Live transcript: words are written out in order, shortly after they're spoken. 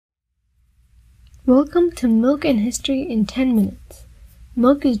Welcome to Milk and History in 10 Minutes.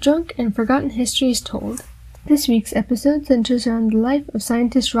 Milk is drunk and forgotten history is told. This week's episode centers around the life of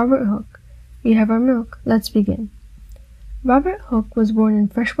scientist Robert Hooke. We have our milk. Let's begin. Robert Hooke was born in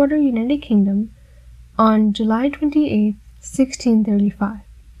Freshwater, United Kingdom on July 28, 1635.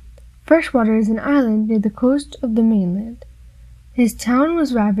 Freshwater is an island near the coast of the mainland. His town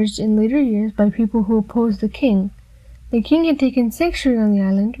was ravaged in later years by people who opposed the king. The king had taken sanctuary on the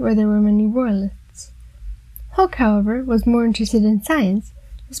island where there were many royalists. Hooke, however, was more interested in science,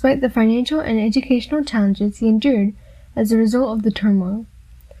 despite the financial and educational challenges he endured as a result of the turmoil.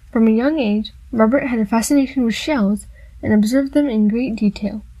 From a young age, Robert had a fascination with shells and observed them in great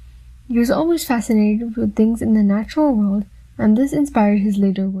detail. He was always fascinated with things in the natural world, and this inspired his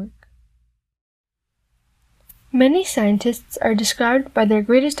later work. Many scientists are described by their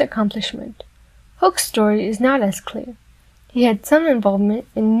greatest accomplishment. Hooke's story is not as clear. He had some involvement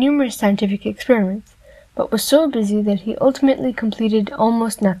in numerous scientific experiments, but was so busy that he ultimately completed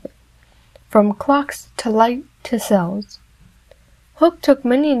almost nothing, from clocks to light to cells. Hooke took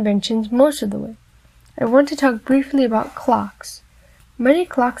many inventions most of the way. I want to talk briefly about clocks. Many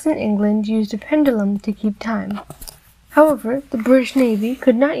clocks in England used a pendulum to keep time. However, the British Navy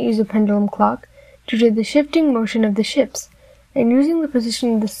could not use a pendulum clock due to the shifting motion of the ships, and using the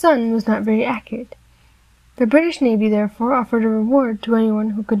position of the sun was not very accurate. The British Navy therefore offered a reward to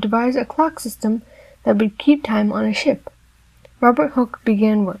anyone who could devise a clock system that would keep time on a ship. Robert Hooke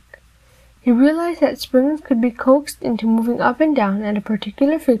began work. He realized that springs could be coaxed into moving up and down at a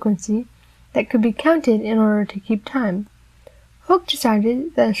particular frequency that could be counted in order to keep time. Hooke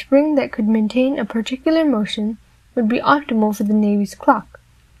decided that a spring that could maintain a particular motion would be optimal for the Navy's clock.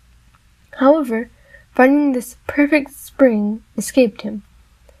 However, finding this perfect spring escaped him.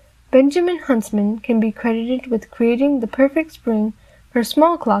 Benjamin Huntsman can be credited with creating the perfect spring for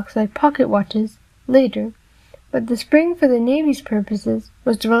small clocks like pocket watches later, but the spring for the Navy's purposes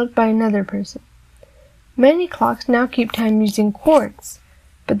was developed by another person. Many clocks now keep time using quartz,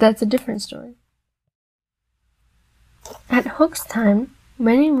 but that's a different story. At Hooke's time,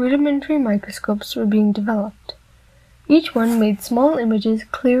 many rudimentary microscopes were being developed. Each one made small images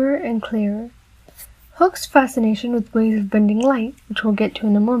clearer and clearer. Hooke's fascination with ways of bending light, which we'll get to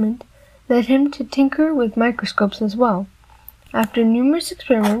in a moment, led him to tinker with microscopes as well. After numerous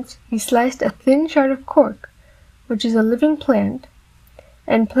experiments, he sliced a thin shard of cork, which is a living plant,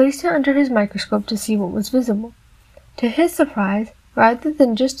 and placed it under his microscope to see what was visible. To his surprise, rather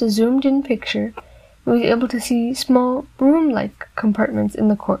than just a zoomed-in picture, he was able to see small room-like compartments in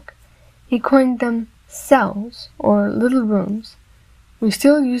the cork. He coined them cells, or little rooms. We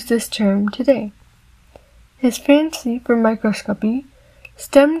still use this term today. His fancy for microscopy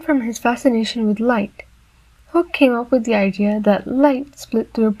stemmed from his fascination with light. Hooke came up with the idea that light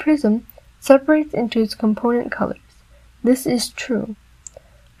split through a prism separates into its component colors. This is true.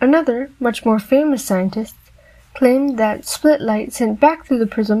 Another, much more famous scientist claimed that split light sent back through the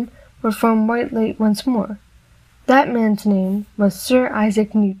prism would form white light once more. That man's name was Sir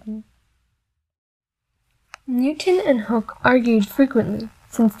Isaac Newton. Newton and Hooke argued frequently,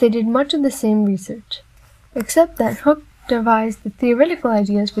 since they did much of the same research, except that Hooke devised the theoretical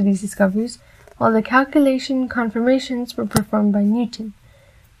ideas for these discoveries, while the calculation confirmations were performed by Newton.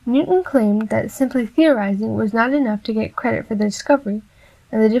 Newton claimed that simply theorizing was not enough to get credit for the discovery,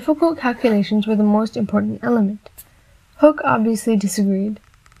 and the difficult calculations were the most important element. Hooke obviously disagreed.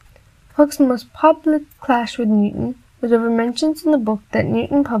 Hooke's most public clash with Newton was over mentions in the book that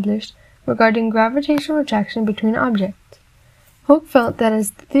Newton published regarding gravitational attraction between objects. Hooke felt that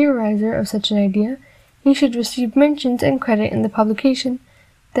as the theorizer of such an idea, he should receive mentions and credit in the publication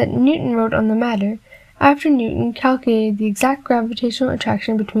that Newton wrote on the matter after Newton calculated the exact gravitational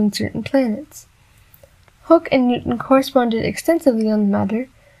attraction between certain planets. Hooke and Newton corresponded extensively on the matter,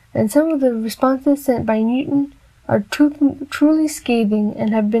 and some of the responses sent by Newton are truly scathing and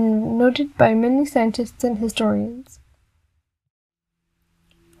have been noted by many scientists and historians.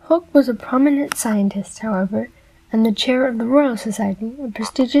 Hooke was a prominent scientist, however, and the chair of the Royal Society, a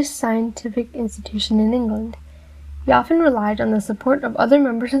prestigious scientific institution in England. He often relied on the support of other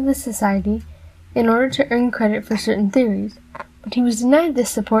members of the society in order to earn credit for certain theories, but he was denied this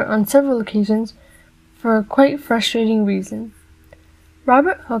support on several occasions for a quite frustrating reason.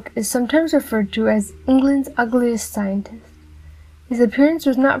 Robert Hooke is sometimes referred to as England's ugliest scientist. His appearance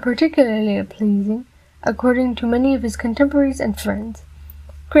was not particularly pleasing, according to many of his contemporaries and friends.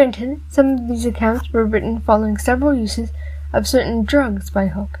 Granted, some of these accounts were written following several uses of certain drugs by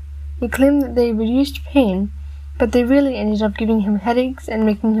Hooke. He claimed that they reduced pain, but they really ended up giving him headaches and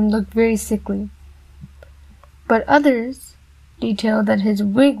making him look very sickly. But others detailed that his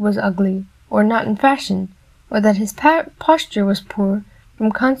wig was ugly, or not in fashion, or that his posture was poor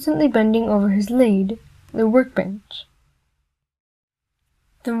from constantly bending over his lathe, the workbench.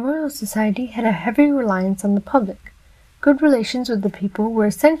 The Royal Society had a heavy reliance on the public. Good relations with the people were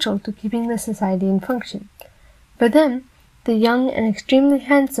essential to keeping the society in function. For them, the young and extremely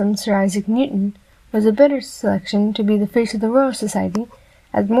handsome Sir Isaac Newton was a better selection to be the face of the Royal Society,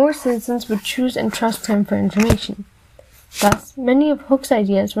 as more citizens would choose and trust him for information. Thus, many of Hooke's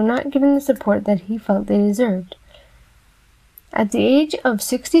ideas were not given the support that he felt they deserved. At the age of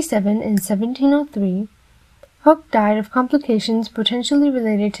 67 in 1703, Hooke died of complications potentially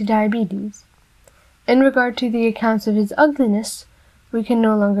related to diabetes. In regard to the accounts of his ugliness, we can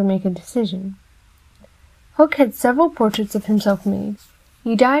no longer make a decision. Hooke had several portraits of himself made.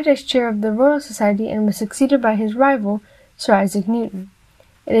 He died as chair of the Royal Society and was succeeded by his rival, Sir Isaac Newton.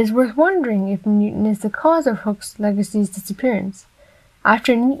 It is worth wondering if Newton is the cause of Hooke's legacy's disappearance.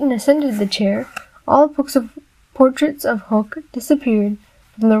 After Newton ascended the chair, all books of portraits of Hooke disappeared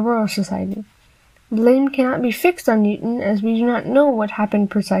from the Royal Society. Blame cannot be fixed on Newton, as we do not know what happened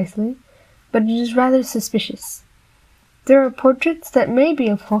precisely, but it is rather suspicious. There are portraits that may be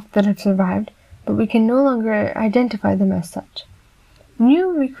of Hooke that have survived, but we can no longer identify them as such.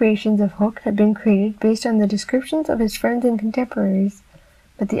 New recreations of Hooke have been created based on the descriptions of his friends and contemporaries,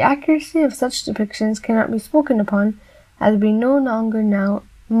 but the accuracy of such depictions cannot be spoken upon, as we no longer now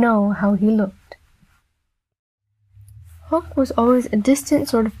know how he looked. Hooke was always a distant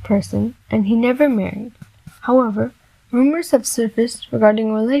sort of person, and he never married. However, rumors have surfaced regarding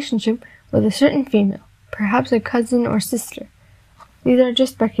a relationship with a certain female, perhaps a cousin or sister. These are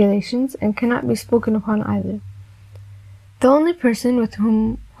just speculations and cannot be spoken upon either. The only person with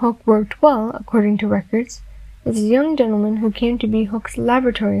whom Hooke worked well, according to records, is a young gentleman who came to be Hooke's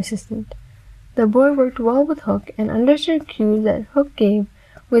laboratory assistant. The boy worked well with Hooke and understood cues that Hooke gave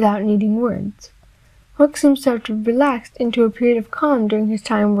without needing words. Hooke seems to have relaxed into a period of calm during his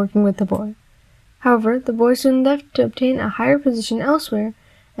time working with the boy. However, the boy soon left to obtain a higher position elsewhere,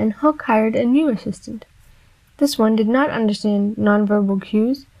 and Hooke hired a new assistant. This one did not understand nonverbal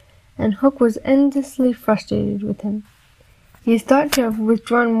cues, and Hooke was endlessly frustrated with him. He is thought to have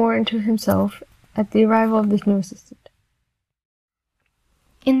withdrawn more into himself at the arrival of this new assistant.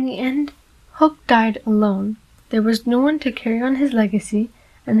 In the end, Hooke died alone. There was no one to carry on his legacy,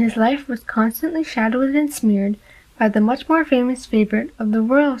 and his life was constantly shadowed and smeared by the much more famous favorite of the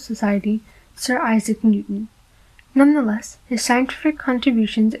Royal Society, Sir Isaac Newton. Nonetheless, his scientific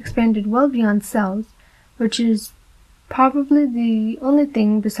contributions expanded well beyond cells, which is probably the only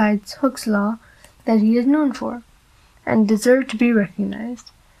thing besides Hooke's law that he is known for, and deserved to be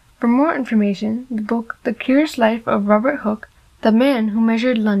recognized. For more information, the book The Curious Life of Robert Hooke, The Man Who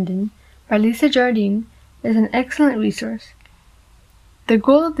Measured London, by Lisa Jardine, is an excellent resource. The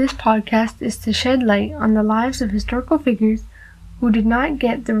goal of this podcast is to shed light on the lives of historical figures who did not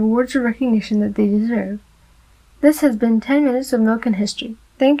get the rewards or recognition that they deserve. This has been 10 Minutes of Milk and History.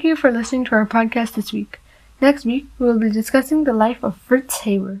 Thank you for listening to our podcast this week. Next week, we will be discussing the life of Fritz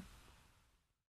Haber.